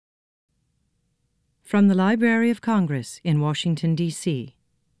From the Library of Congress in Washington, D.C.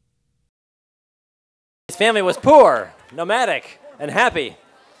 His family was poor, nomadic, and happy.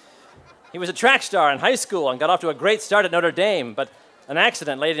 He was a track star in high school and got off to a great start at Notre Dame, but an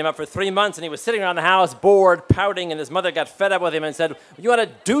accident laid him up for 3 months, and he was sitting around the house, bored, pouting, and his mother got fed up with him and said, "You ought to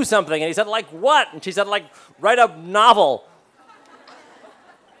do something." And he said, "Like what?" And she said, "Like, write a novel."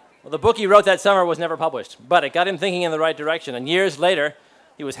 Well, the book he wrote that summer was never published, but it got him thinking in the right direction, and years later,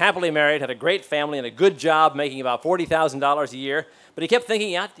 he was happily married, had a great family, and a good job, making about $40,000 a year. But he kept thinking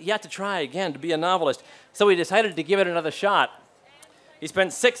he had to try again to be a novelist. So he decided to give it another shot. He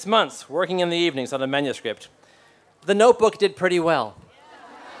spent 6 months working in the evenings on a manuscript. The Notebook did pretty well.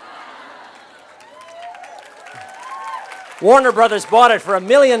 Warner Brothers bought it for $1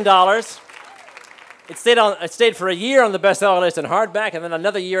 million. It stayed for a year on the bestseller list in hardback and then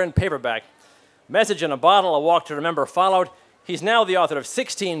another year in paperback. Message in a Bottle, A Walk to Remember followed. He's now the author of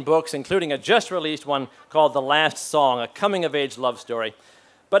 16 books, including a just-released one called The Last Song, a coming-of-age love story.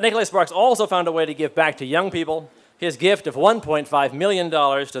 But Nicholas Sparks also found a way to give back to young people. His gift of $1.5 million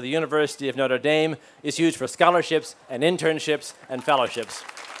to the University of Notre Dame is used for scholarships and internships and fellowships.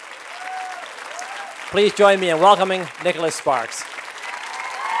 Please join me in welcoming Nicholas Sparks.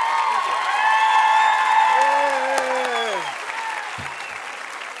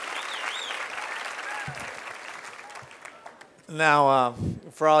 Now,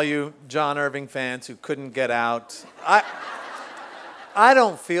 for all you John Irving fans who couldn't get out, I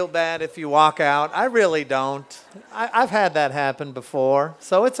don't feel bad if you walk out. I really don't. I've had that happen before,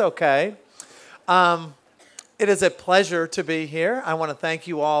 so it's okay. It is a pleasure to be here. I want to thank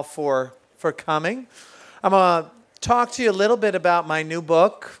you all for coming. I'm going to talk to you a little bit about my new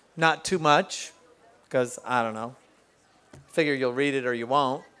book, not too much, because, I don't know, figure you'll read it or you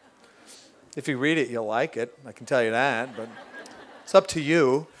won't. If you read it, you'll like it. I can tell you that, but it's up to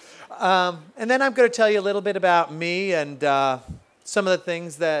you. And then I'm going to tell you a little bit about me and some of the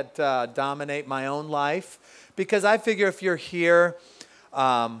things that dominate my own life. Because I figure if you're here,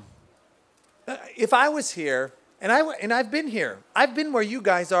 if I was here, and I've been here. I've been where you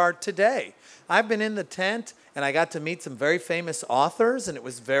guys are today. I've been in the tent, and I got to meet some very famous authors, and it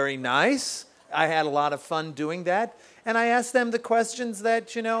was very nice. I had a lot of fun doing that. And I asked them the questions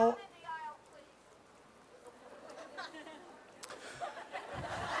that, you know,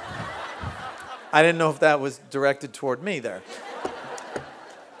 I didn't know if that was directed toward me there.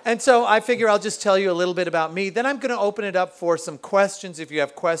 And so I figure I'll just tell you a little bit about me. Then I'm going to open it up for some questions. If you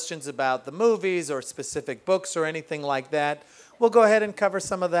have questions about the movies or specific books or anything like that, we'll go ahead and cover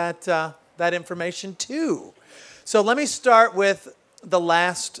some of that information too. So let me start with The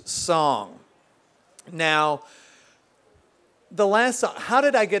Last Song. Now, the last song, how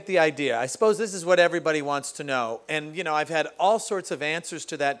did I get the idea? I suppose this is what everybody wants to know. And, you know, I've had all sorts of answers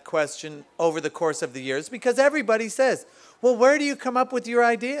to that question over the course of the years because everybody says, well, where do you come up with your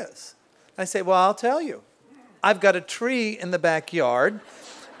ideas? I say, well, I'll tell you. I've got a tree in the backyard,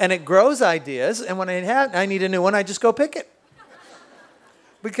 and it grows ideas, and when I need a new one, I just go pick it.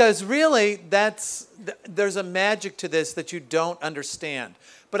 Because really, there's a magic to this that you don't understand.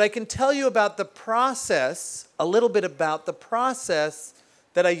 But I can tell you about the process, a little bit about the process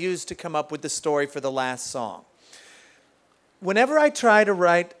that I used to come up with the story for The Last Song. Whenever I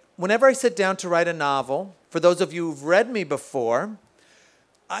sit down to write a novel, for those of you who've read me before,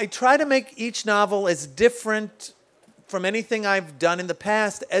 I try to make each novel as different from anything I've done in the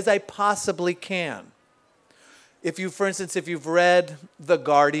past as I possibly can. For instance, if you've read The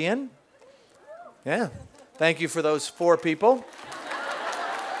Guardian, yeah, thank you for those 4 people.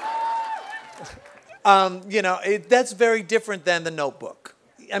 That's very different than The Notebook.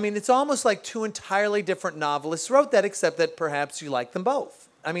 I mean, it's almost like 2 entirely different novelists wrote that, except that perhaps you like them both.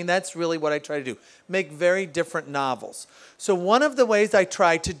 I mean, that's really what I try to do, make very different novels. So one of the ways I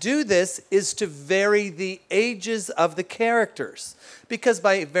try to do this is to vary the ages of the characters. Because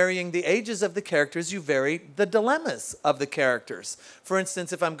by varying the ages of the characters, you vary the dilemmas of the characters. For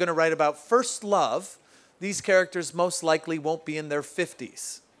instance, if I'm going to write about first love, these characters most likely won't be in their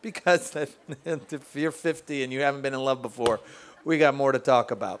 50s. Because if you're 50 and you haven't been in love before, we got more to talk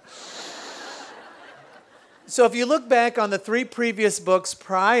about. So if you look back on the 3 previous books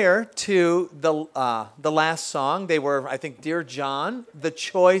prior to the Last Song, they were, I think, Dear John, The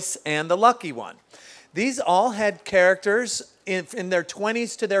Choice, and The Lucky One. These all had characters in their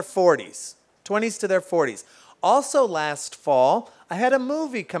 20s to their 40s. 20s to their 40s. Also last fall, I had a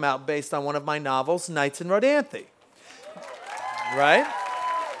movie come out based on one of my novels, Nights in Rodanthe. Right?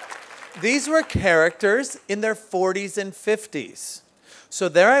 These were characters in their 40s and 50s. So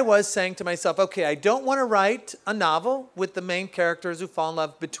there I was saying to myself, okay, I don't want to write a novel with the main characters who fall in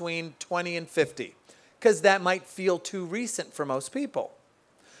love between 20 and 50. because that might feel too recent for most people.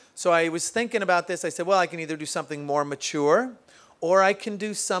 So I was thinking about this. I said, well, I can either do something more mature or I can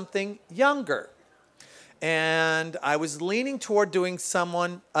do something younger. And I was leaning toward doing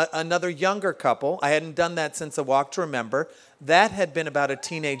another younger couple. I hadn't done that since A Walk to Remember. That had been about a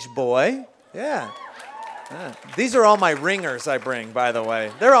teenage boy. Yeah. These are all my ringers I bring, by the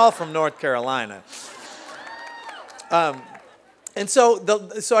way. They're all from North Carolina. And so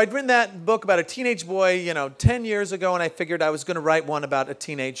I'd written that book about a teenage boy, 10 years ago, and I figured I was going to write one about a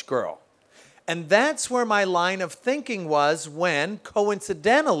teenage girl. And that's where my line of thinking was when,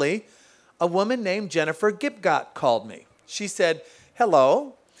 coincidentally, a woman named Jennifer Gipgott called me. She said,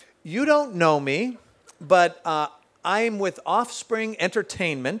 hello, you don't know me, but I am with Offspring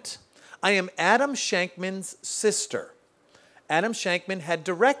Entertainment. I am Adam Shankman's sister. Adam Shankman had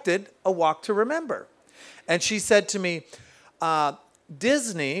directed A Walk to Remember. And she said to me,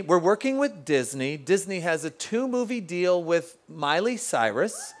 Disney, we're working with Disney. Disney has a 2-movie deal with Miley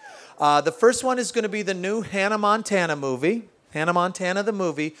Cyrus. The first one is going to be the new Hannah Montana movie, Hannah Montana the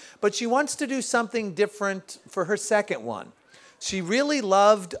movie, but she wants to do something different for her second one. She really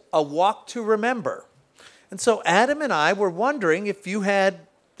loved A Walk to Remember. And so Adam and I were wondering if you had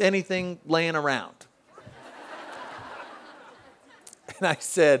anything laying around. And I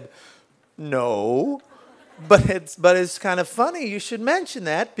said, no. But it's kind of funny you should mention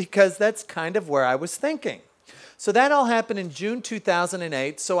that because that's kind of where I was thinking. So that all happened in June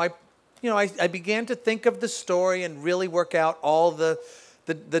 2008. So I began to think of the story and really work out all the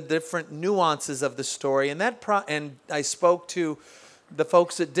different nuances of the story. And I spoke to the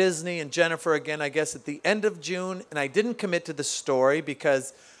folks at Disney and Jennifer again, I guess, at the end of June. And I didn't commit to the story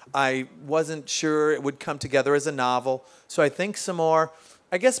because I wasn't sure it would come together as a novel. So I think some more.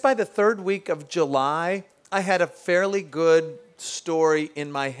 I guess by the 3rd week of July, I had a fairly good story in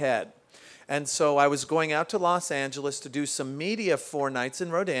my head. And so I was going out to Los Angeles to do some media 4 nights in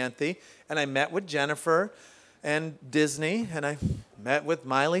Rodanthe, and I met with Jennifer and Disney, and I met with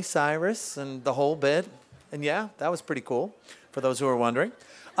Miley Cyrus and the whole bit. And yeah, that was pretty cool, for those who are wondering.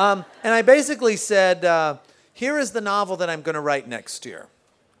 And I basically said, here is the novel that I'm going to write next year.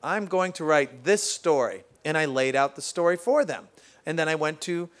 I'm going to write this story. And I laid out the story for them. And then I went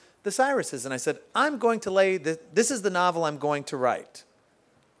to the Cyruses, and I said, I'm going to this is the novel I'm going to write.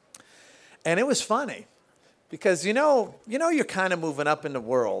 And it was funny, because you're kind of moving up in the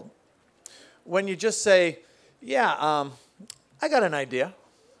world when you just say, yeah, I got an idea.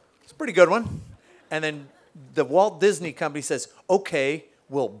 It's a pretty good one. And then the Walt Disney Company says, okay,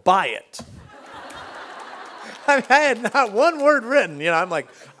 we'll buy it. I had not one word written. I'm like,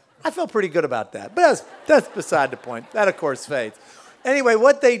 I feel pretty good about that. But that's beside the point. That, of course, fades. Anyway,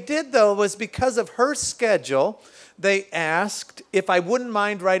 what they did, though, was because of her schedule, they asked if I wouldn't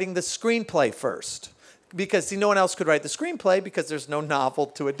mind writing the screenplay first. Because, no one else could write the screenplay because there's no novel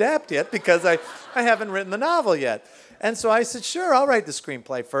to adapt yet because I haven't written the novel yet. And so I said, sure, I'll write the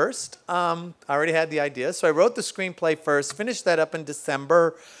screenplay first. I already had the idea. So I wrote the screenplay first, finished that up in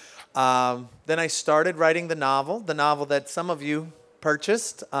December. Then I started writing the novel that some of you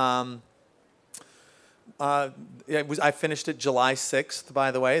purchased. I finished it July 6th,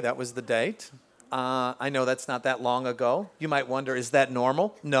 by the way. That was the date. I know that's not that long ago. You might wonder, is that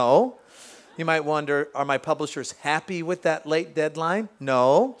normal? No. You might wonder, are my publishers happy with that late deadline?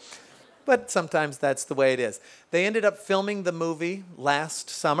 No. But sometimes that's the way it is. They ended up filming the movie last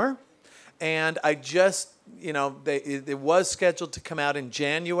summer. And I just, it was scheduled to come out in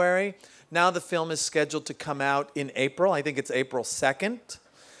January. Now the film is scheduled to come out in April. I think it's April 2nd.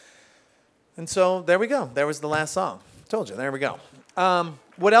 And so there we go. There was the last song. Told you. There we go.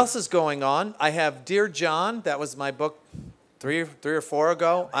 What else is going on? I have Dear John. That was my book three or four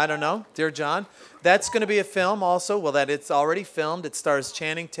ago. I don't know. Dear John. That's going to be a film also. Well, it's already filmed. It stars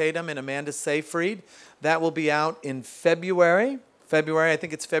Channing Tatum and Amanda Seyfried. That will be out in February. I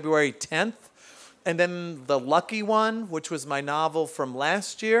think it's February 10th. And then The Lucky One, which was my novel from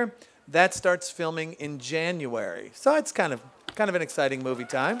last year, that starts filming in January. So it's kind of an exciting movie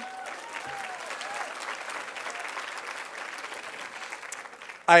time.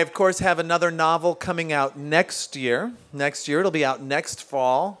 I, of course, have another novel coming out next year. Next year, it'll be out next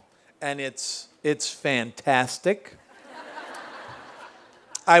fall, and it's fantastic.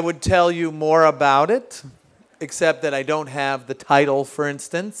 I would tell you more about it, except that I don't have the title, for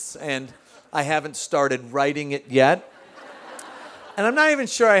instance, and I haven't started writing it yet. And I'm not even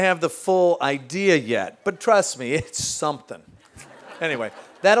sure I have the full idea yet, but trust me, it's something. Anyway,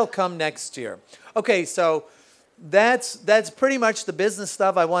 that'll come next year. Okay, so that's pretty much the business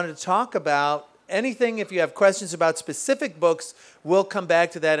stuff I wanted to talk about. anything, if you have questions about specific books, we'll come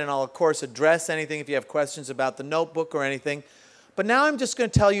back to that, and I'll, of course, address anything if you have questions about the notebook or anything. But now I'm just going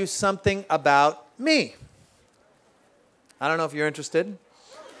to tell you something about me. I don't know if you're interested,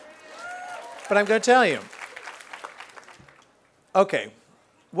 but I'm going to tell you. Okay,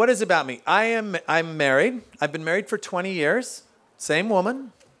 what is about me? I'm married. I've been married for 20 years. Same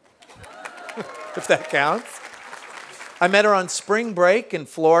woman, if that counts. I met her on spring break in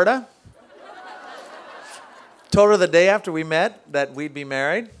Florida. Told her the day after we met that we'd be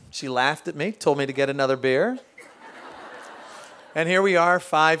married. She laughed at me, told me to get another beer. And here we are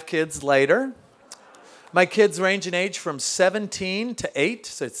 5 kids later. My kids range in age from 17 to 8.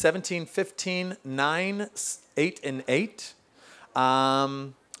 So it's 17, 15, 9, 8, and 8.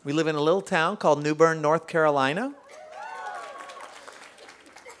 We live in a little town called New Bern, North Carolina.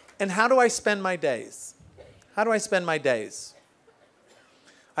 And how do I spend my days? How do I spend my days?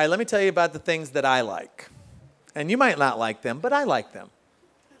 All right, let me tell you about the things that I like. And you might not like them, but I like them.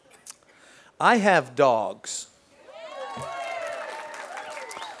 I have dogs.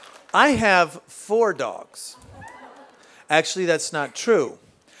 I have 4 dogs. Actually, that's not true.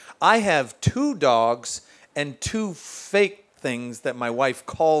 I have 2 dogs and 2 fake things that my wife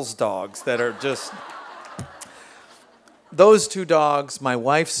calls dogs that are just... Those 2 dogs, my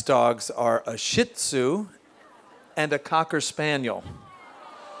wife's dogs, are a Shih Tzu and a Cocker Spaniel.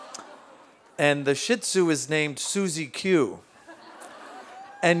 And the Shih Tzu is named Susie Q.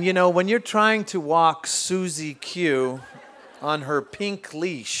 And you know, when you're trying to walk Susie Q on her pink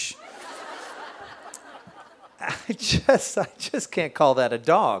leash, I just can't call that a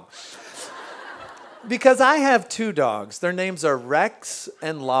dog. Because I have 2 dogs. Their names are Rex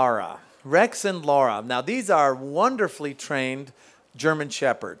and Laura. Rex and Laura. Now, these are wonderfully trained German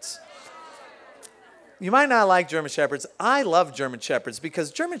Shepherds. You might not like German Shepherds. I love German Shepherds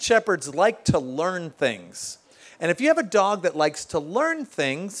because German Shepherds like to learn things. And if you have a dog that likes to learn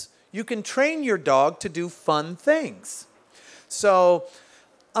things, you can train your dog to do fun things. So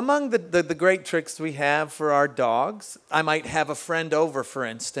among the great tricks we have for our dogs, I might have a friend over, for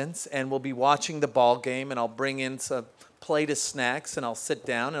instance, and we'll be watching the ball game, and I'll bring in some plate of snacks, and I'll sit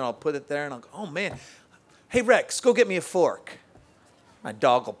down, and I'll put it there, and I'll go, oh, man, hey, Rex, go get me a fork. My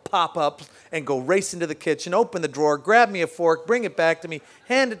dog will pop up and go race into the kitchen, open the drawer, grab me a fork, bring it back to me,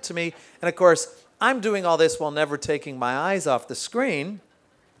 hand it to me, and, of course, I'm doing all this while never taking my eyes off the screen.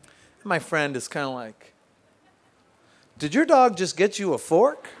 And my friend is kind of like, did your dog just get you a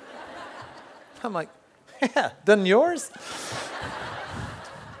fork? I'm like, yeah, doesn't yours?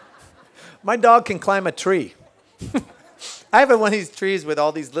 My dog can climb a tree. I have one of these trees with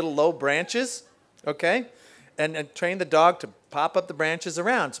all these little low branches, okay? And train the dog to pop up the branches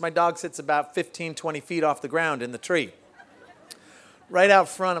around. So my dog sits about 15, 20 feet off the ground in the tree, right out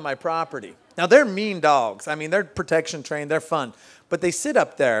front of my property. Now, they're mean dogs. I mean, they're protection trained. They're fun. But they sit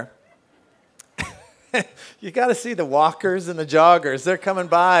up there. You got to see the walkers and the joggers. They're coming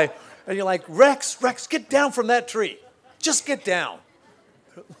by, and you're like, Rex, get down from that tree. Just get down.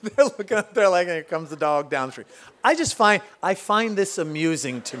 They're looking up there like, here comes the dog down the tree. I find this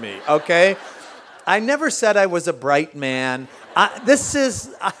amusing to me, okay? I never said I was a bright man. I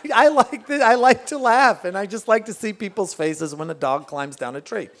like to laugh, and I just like to see people's faces when a dog climbs down a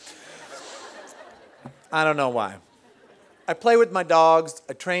tree. I don't know why. I play with my dogs.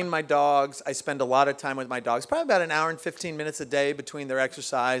 I train my dogs. I spend a lot of time with my dogs, probably about an hour and 15 minutes a day between their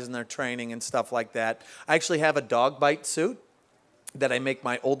exercise and their training and stuff like that. I actually have a dog bite suit that I make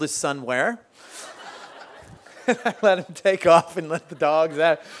my oldest son wear. I let him take off and let the dogs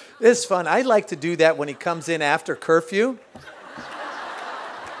out. It's fun. I like to do that when he comes in after curfew.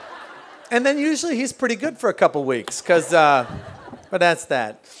 And then usually he's pretty good for a couple weeks, but that's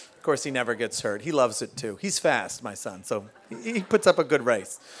that. Of course, he never gets hurt. He loves it too. He's fast, my son, so he puts up a good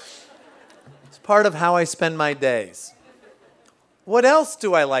race. It's part of how I spend my days. What else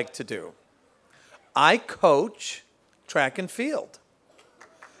do I like to do? I coach track and field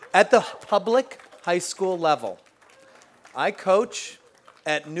at the public high school level. I coach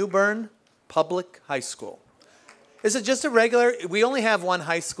at New Bern Public High School. Is it just a regular? We only have one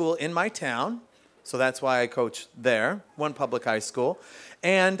high school in my town, so that's why I coach there, one public high school.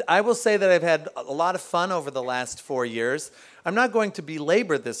 And I will say that I've had a lot of fun over the last 4 years. I'm not going to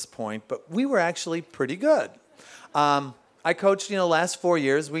belabor this point, but we were actually pretty good. I coached, last 4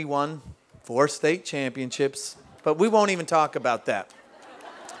 years. We won 4 state championships, but we won't even talk about that.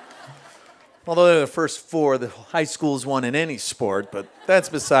 Although they're the first 4 the high schools won in any sport, but that's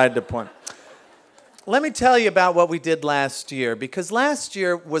beside the point. let me tell you about what we did last year, because last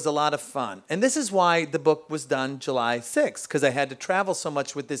year was a lot of fun. And this is why the book was done July 6th, because I had to travel so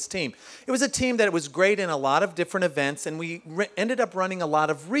much with this team. It was a team that was great in a lot of different events, and we ended up running a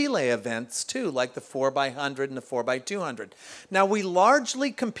lot of relay events too, like the 4x100 and the 4x200. Now, we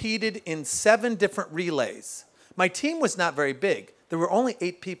largely competed in 7 different relays. My team was not very big. There were only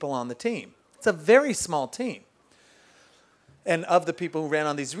 8 people on the team. It's a very small team. And of the people who ran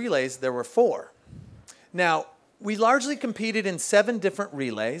on these relays, there were 4. Now, we largely competed in 7 different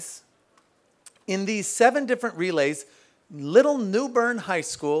relays. In these 7 different relays, Little New Bern High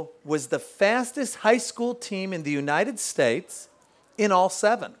School was the fastest high school team in the United States in all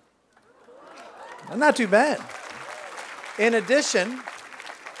 7. Not too bad. In addition,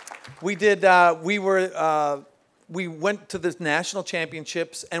 we went to the national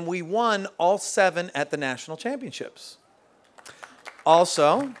championships, and we won all 7 at the national championships.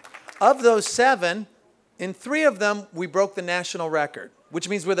 Also, of those 7, in 3 of them, we broke the national record, which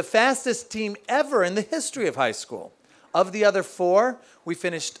means we're the fastest team ever in the history of high school. Of the other 4, we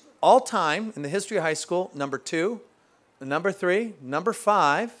finished all time in the history of high school, number 2, number 3, number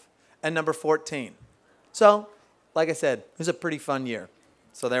 5, and number 14. So, like I said, it was a pretty fun year.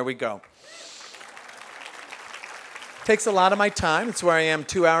 So there we go. Takes a lot of my time. It's where I am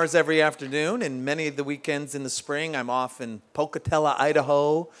 2 hours every afternoon, and many of the weekends in the spring, I'm off in Pocatello,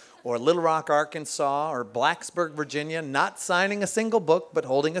 Idaho, or Little Rock, Arkansas, or Blacksburg, Virginia, not signing a single book, but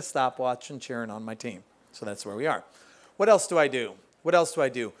holding a stopwatch and cheering on my team. So that's where we are. What else do I do? What else do I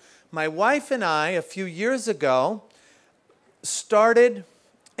do? My wife and I, a few years ago, started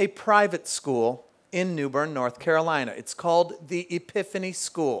a private school in New Bern, North Carolina. It's called the Epiphany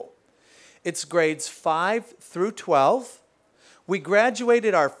School. It's grades 5 through 12. We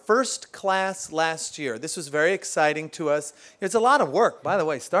graduated our first class last year. This was very exciting to us. It's a lot of work. By the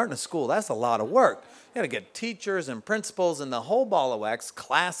way, starting a school, that's a lot of work. You got to get teachers and principals and the whole ball of wax,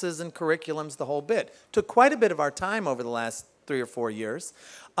 classes and curriculums, the whole bit. Took quite a bit of our time over the last 3 or 4 years.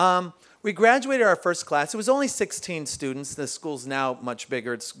 We graduated our first class. It was only 16 students. The school's now much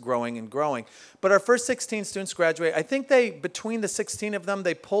bigger. It's growing and growing. But our first 16 students graduated. I think between the 16 of them,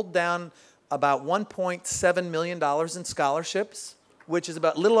 they pulled down about $1.7 million in scholarships, which is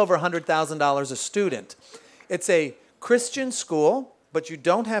about a little over $100,000 a student. It's a Christian school, but you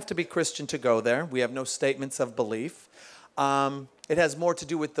don't have to be Christian to go there. We have no statements of belief. It has more to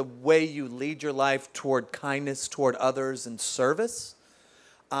do with the way you lead your life toward kindness, toward others, and service.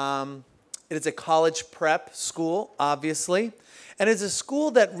 It is a college prep school, obviously. And it's a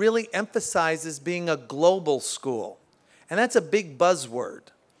school that really emphasizes being a global school. And that's a big buzzword.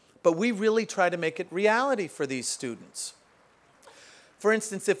 But we really try to make it reality for these students. For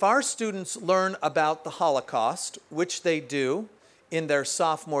instance, if our students learn about the Holocaust, which they do in their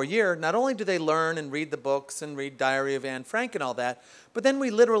sophomore year, not only do they learn and read the books and read Diary of Anne Frank and all that, but then we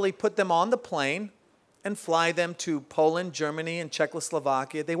literally put them on the plane and fly them to Poland, Germany, and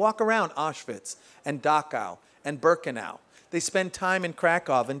Czechoslovakia. They walk around Auschwitz and Dachau and Birkenau. They spend time in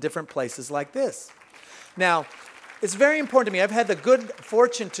Krakow and different places like this. Now, it's very important to me. I've had the good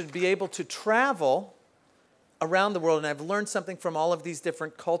fortune to be able to travel around the world, and I've learned something from all of these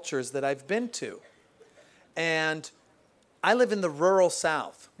different cultures that I've been to. And I live in the rural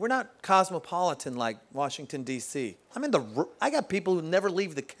South. We're not cosmopolitan like Washington, D.C. I got people who never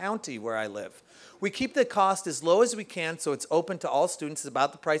leave the county where I live. We keep the cost as low as we can, so it's open to all students. It's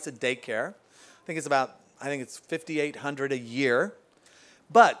about the price of daycare. I think it's $5,800 a year.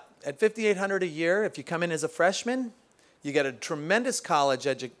 But at $5,800 a year, if you come in as a freshman, you get a tremendous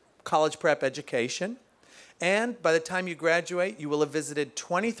college prep education. And by the time you graduate, you will have visited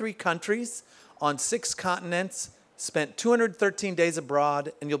 23 countries on 6 continents, spent 213 days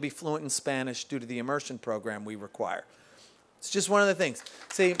abroad, and you'll be fluent in Spanish due to the immersion program we require. It's just one of the things.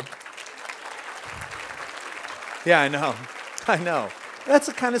 See, yeah, I know. That's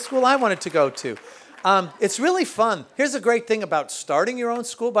the kind of school I wanted to go to. It's really fun. Here's a great thing about starting your own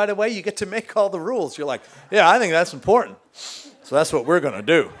school, by the way. You get to make all the rules. You're like, yeah, I think that's important. So that's what we're going to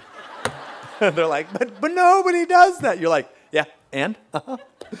do. They're like, but nobody does that. You're like, yeah, and?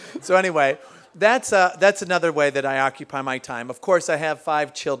 So anyway, that's another way that I occupy my time. Of course, I have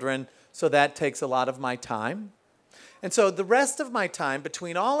 5 children, so that takes a lot of my time. And so the rest of my time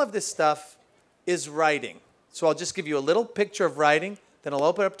between all of this stuff is writing. So I'll just give you a little picture of writing, then I'll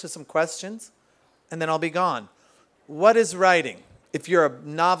open up to some questions, and then I'll be gone. What is writing? If you're a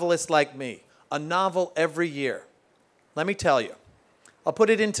novelist like me, a novel every year. Let me tell you. I'll put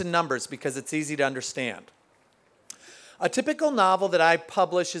it into numbers because it's easy to understand. A typical novel that I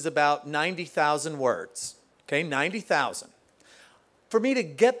publish is about 90,000 words. Okay, 90,000. for me to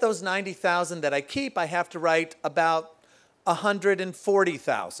get those 90,000 that I keep, I have to write about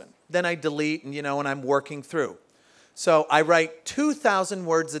 140,000. Then I delete, and and I'm working through. So I write 2,000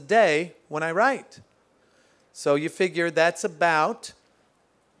 words a day when I write. So you figure that's about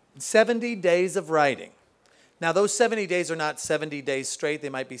 70 days of writing. Now, those 70 days are not 70 days straight. They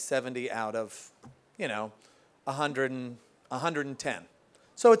might be 70 out of, 110.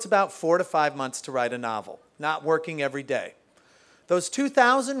 So it's about 4 to 5 months to write a novel, not working every day. Those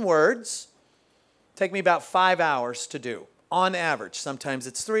 2,000 words take me about 5 hours to do, on average. Sometimes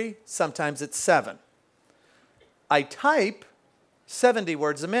it's 3, sometimes it's 7. I type 70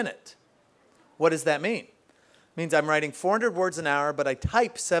 words a minute. What does that mean? It means I'm writing 400 words an hour, but I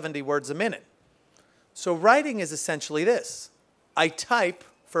type 70 words a minute. So writing is essentially this. I type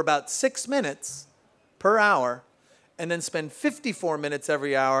for about 6 minutes per hour, and then spend 54 minutes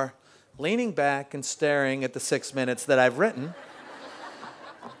every hour leaning back and staring at the 6 minutes that I've written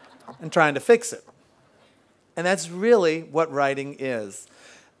and trying to fix it. And that's really what writing is,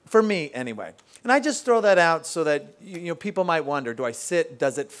 for me anyway. And I just throw that out so that people might wonder, do I sit?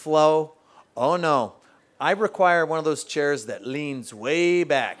 Does it flow? Oh, no. I require one of those chairs that leans way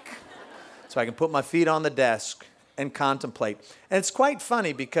back so I can put my feet on the desk and contemplate. And it's quite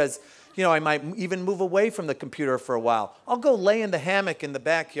funny because, I might even move away from the computer for a while. I'll go lay in the hammock in the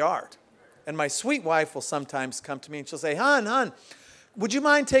backyard. And my sweet wife will sometimes come to me and she'll say, hon, would you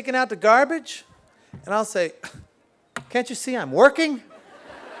mind taking out the garbage? And I'll say, can't you see I'm working?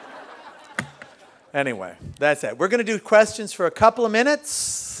 Anyway, that's it. We're going to do questions for a couple of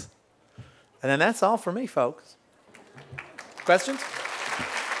minutes. And then that's all for me, folks. Questions?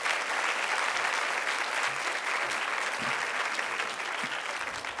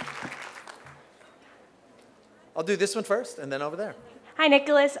 I'll do this one first, and then over there. Hi,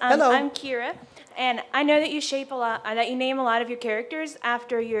 Nicholas. Hello. I'm Kira, and I know that you name a lot of your characters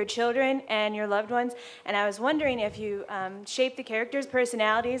after your children and your loved ones. And I was wondering if you shape the characters'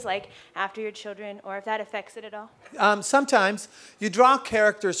 personalities, like after your children, or if that affects it at all. Sometimes you draw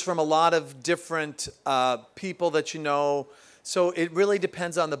characters from a lot of different people that you know. So it really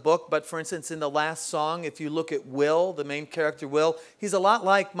depends on the book. But for instance, in the last song, if you look at Will, the main character Will, he's a lot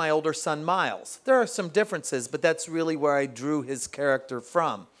like my older son Miles. There are some differences, but that's really where I drew his character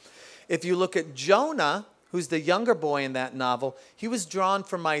from. If you look at Jonah, who's the younger boy in that novel, he was drawn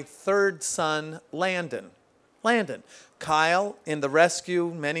from my third son, Landon. Kyle, in The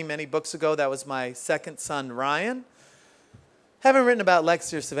Rescue, many, many books ago, that was my second son, Ryan. Haven't written about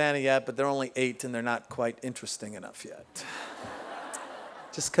Lexi or Savannah yet, but they're only 8 and they're not quite interesting enough yet.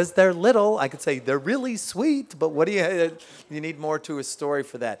 Just because they're little, I could say they're really sweet, but what do you need more to a story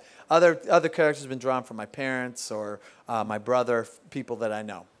for that. Other characters have been drawn from my parents or my brother, people that I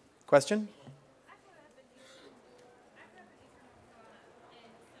know. Question?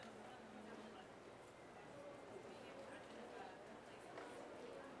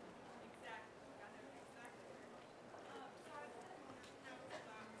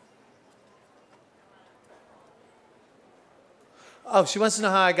 Oh, she wants to know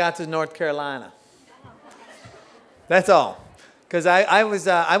how I got to North Carolina. That's all. Because I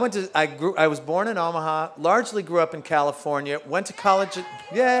was born in Omaha, largely grew up in California, went to college,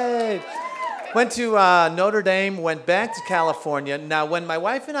 went to Notre Dame, went back to California. Now, when my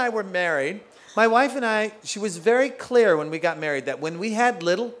wife and I were married, she was very clear when we got married that when we had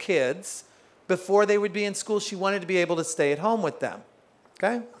little kids, before they would be in school, she wanted to be able to stay at home with them.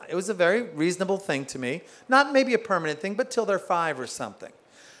 Okay? It was a very reasonable thing to me. Not maybe a permanent thing, but till they're 5 or something.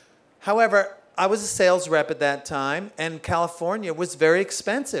 However, I was a sales rep at that time, and California was very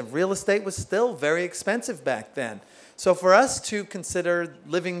expensive. Real estate was still very expensive back then. So for us to consider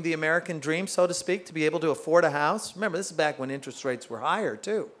living the American dream, so to speak, to be able to afford a house, remember, this is back when interest rates were higher,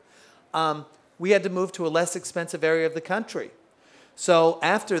 too. We had to move to a less expensive area of the country. So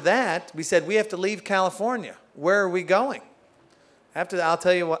after that, we said, we have to leave California. Where are we going? I'll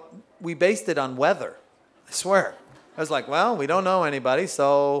tell you what, we based it on weather. I swear. I was like, well, we don't know anybody,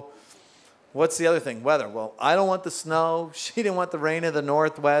 so what's the other thing? Weather. Well, I don't want the snow. She didn't want the rain of the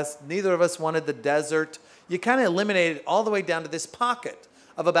Northwest. Neither of us wanted the desert. You kind of eliminated it all the way down to this pocket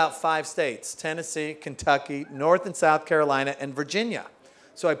of about 5 states: Tennessee, Kentucky, North and South Carolina, and Virginia.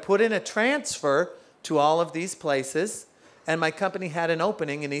 So I put in a transfer to all of these places, and my company had an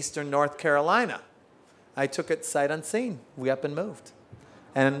opening in eastern North Carolina. I took it sight unseen. We up and moved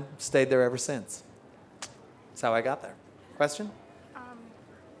and stayed there ever since. That's how I got there. Question?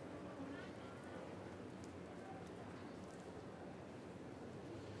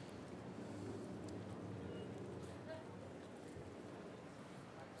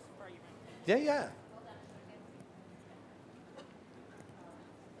 Yeah.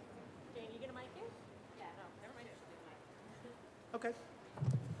 Okay.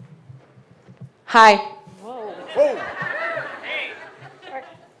 Hi. Whoa.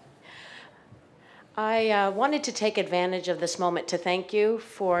 I wanted to take advantage of this moment to thank you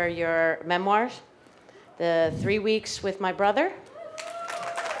for your memoirs, The 3 Weeks with My Brother.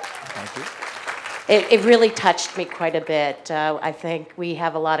 Thank you. It really touched me quite a bit. I think we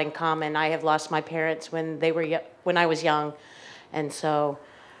have a lot in common. I have lost my parents when I was young, and so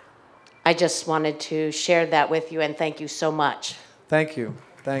I just wanted to share that with you and thank you so much. Thank you.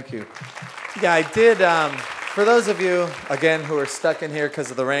 Thank you. Yeah, I did. For those of you, again, who are stuck in here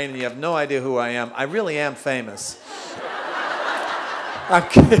because of the rain and you have no idea who I am, I really am famous. I'm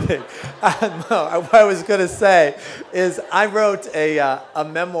kidding. No, what I was going to say is I wrote a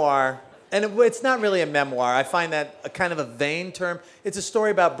memoir. And it's not really a memoir. I find that a kind of a vain term. It's a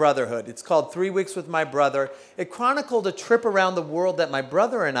story about brotherhood. It's called 3 Weeks with My Brother. It chronicled a trip around the world that my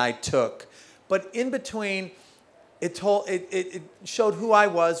brother and I took. But in between, it showed who I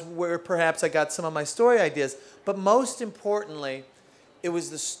was, where perhaps I got some of my story ideas. But most importantly, it was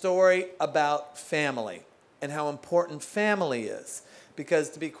the story about family and how important family is. Because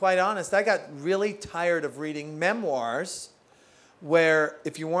to be quite honest, I got really tired of reading memoirs where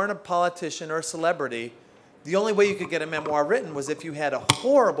if you weren't a politician or a celebrity, the only way you could get a memoir written was if you had a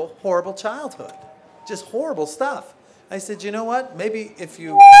horrible, horrible childhood. Just horrible stuff. I said, you know what? Maybe if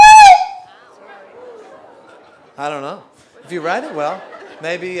you... I don't know. If you write it well,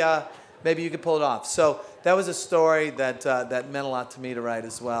 maybe you could pull it off. So that was a story that meant a lot to me to write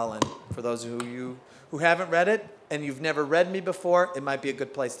as well. And for those of you who haven't read it and you've never read me before, it might be a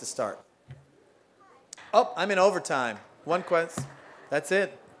good place to start. Oh, I'm in overtime. One question. That's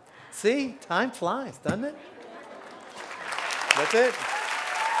it. See, time flies, doesn't it? That's it.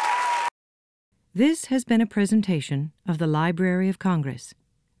 This has been a presentation of the Library of Congress.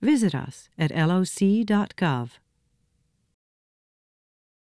 Visit us at loc.gov.